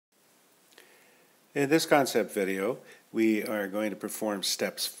In this concept video, we are going to perform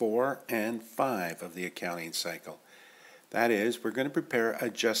steps 4 and 5 of the accounting cycle. That is, we're going to prepare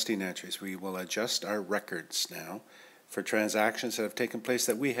adjusting entries. We will adjust our records now for transactions that have taken place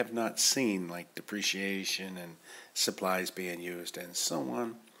that we have not seen, like depreciation and supplies being used and so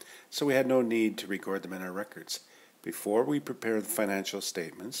on. So we had no need to record them in our records. Before we prepare the financial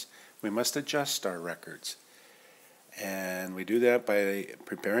statements, we must adjust our records. And we do that by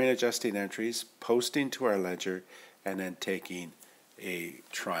preparing adjusting entries, posting to our ledger, and then taking a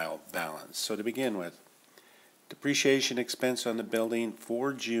trial balance. So to begin with, depreciation expense on the building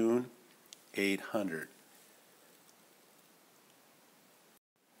for June, $800.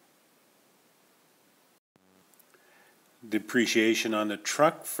 Depreciation on the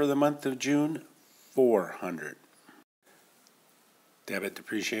truck for the month of June, $400. Debit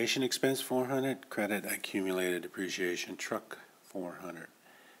depreciation expense, $400. Credit accumulated depreciation truck, $400.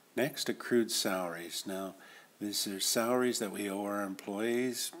 Next, accrued salaries. Now, these are salaries that we owe our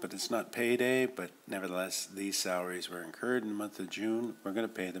employees, but it's not payday, but nevertheless, these salaries were incurred in the month of June. We're going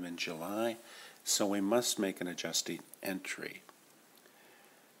to pay them in July, so we must make an adjusting entry.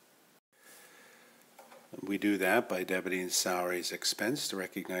 We do that by debiting salaries expense to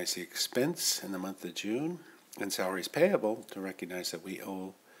recognize the expense in the month of June, and salaries payable to recognize that we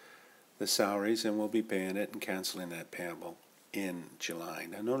owe the salaries and we'll be paying it and canceling that payable in July.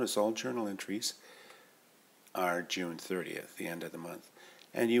 Now notice all journal entries are June 30th, the end of the month,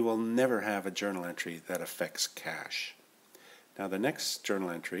 and you will never have a journal entry that affects cash. Now the next journal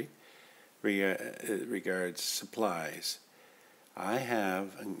entry regards supplies. I have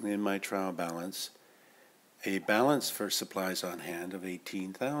in my trial balance a balance for supplies on hand of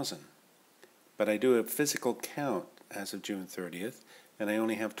 $18,000. But I do a physical count as of June 30th, and I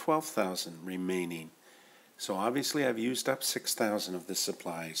only have $12,000 remaining. So obviously I've used up $6,000 of the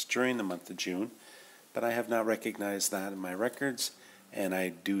supplies during the month of June, but I have not recognized that in my records, and I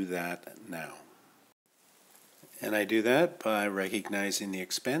do that now. And I do that by recognizing the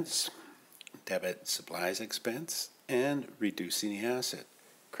expense, debit supplies expense, and reducing the asset,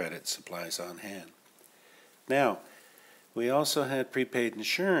 credit supplies on hand. Now, we also had prepaid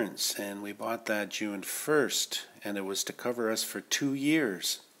insurance, and we bought that June 1st, and it was to cover us for 2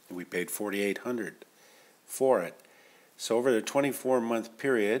 years, and we paid $4,800 for it. So over the 24-month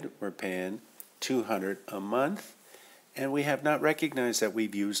period, we're paying $200 a month, and we have not recognized that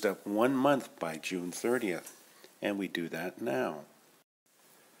we've used up 1 month by June 30th, and we do that now.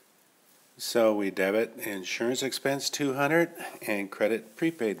 So we debit insurance expense $200 and credit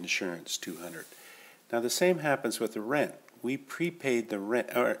prepaid insurance $200. Now the same happens with the rent. We prepaid the rent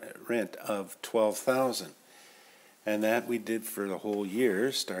of $12,000, and that we did for the whole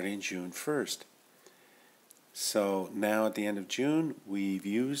year starting June 1st. So now at the end of June, we've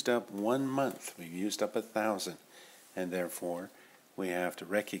used up 1 month. We've used up $1,000, and therefore we have to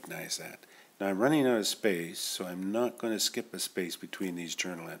recognize that. Now I'm running out of space, so I'm not going to skip a space between these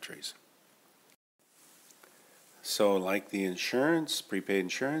journal entries. So like the insurance, prepaid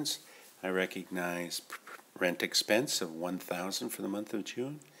insurance, I recognize rent expense of $1,000 for the month of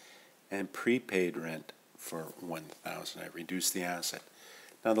June and prepaid rent for $1,000. I reduced the asset.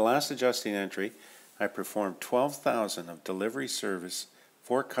 Now the last adjusting entry, I performed $12,000 of delivery service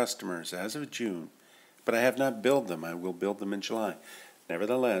for customers as of June, but I have not billed them. I will bill them in July.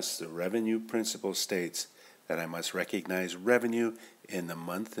 Nevertheless, the revenue principle states that I must recognize revenue in the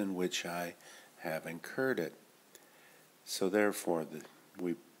month in which I have incurred it. So therefore,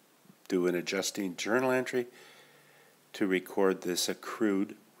 we do an adjusting journal entry to record this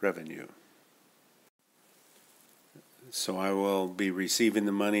accrued revenue. So I will be receiving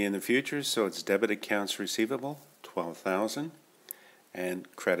the money in the future, so it's debit accounts receivable, $12,000,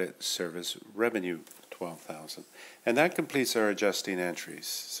 and credit service revenue, $12,000. And that completes our adjusting entries.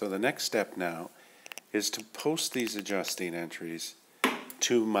 So the next step now is to post these adjusting entries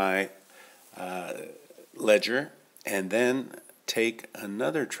to my ledger, and then take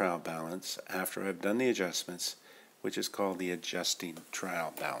another trial balance after I've done the adjustments, which is called the adjusting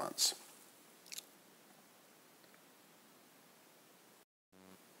trial balance.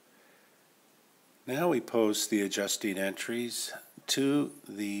 Now we post the adjusting entries to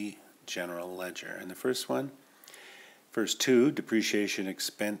the general ledger. And the first two, depreciation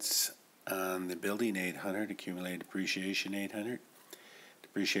expense on the building $800, accumulated depreciation $800.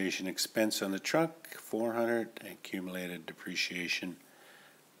 Depreciation expense on the truck, $400, accumulated depreciation,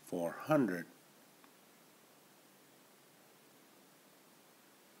 $400.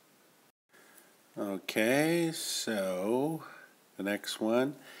 Okay, so the next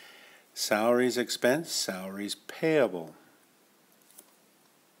one, salaries expense, salaries payable.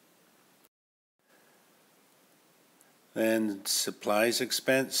 Then supplies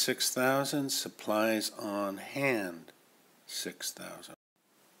expense, $6,000. Supplies on hand, $6,000.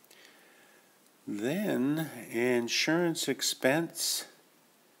 Then insurance expense,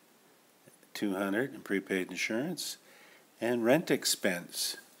 $200 in prepaid insurance, and rent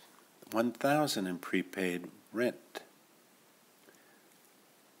expense, $1,000 in prepaid rent.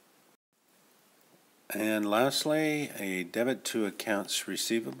 And lastly, a debit to accounts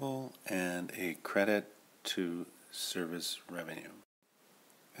receivable and a credit to service revenue.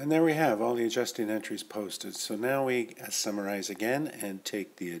 And there we have all the adjusting entries posted. So now we summarize again and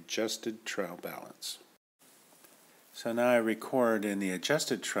take the adjusted trial balance. So now I record in the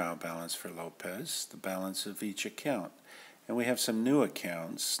adjusted trial balance for Lopez the balance of each account. And we have some new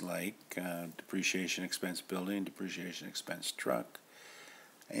accounts like depreciation expense building, depreciation expense truck,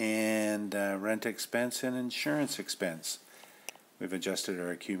 and rent expense and insurance expense. We've adjusted our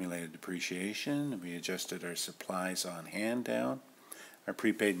accumulated depreciation, we adjusted our supplies on hand down, our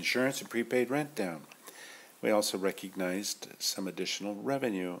prepaid insurance and prepaid rent down. We also recognized some additional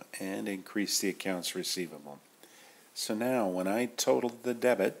revenue and increased the accounts receivable. So now when I total the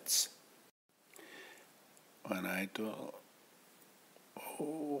debits, I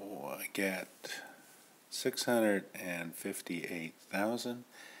get $658,000.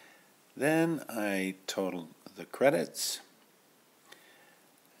 Then I total the credits,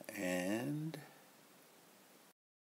 and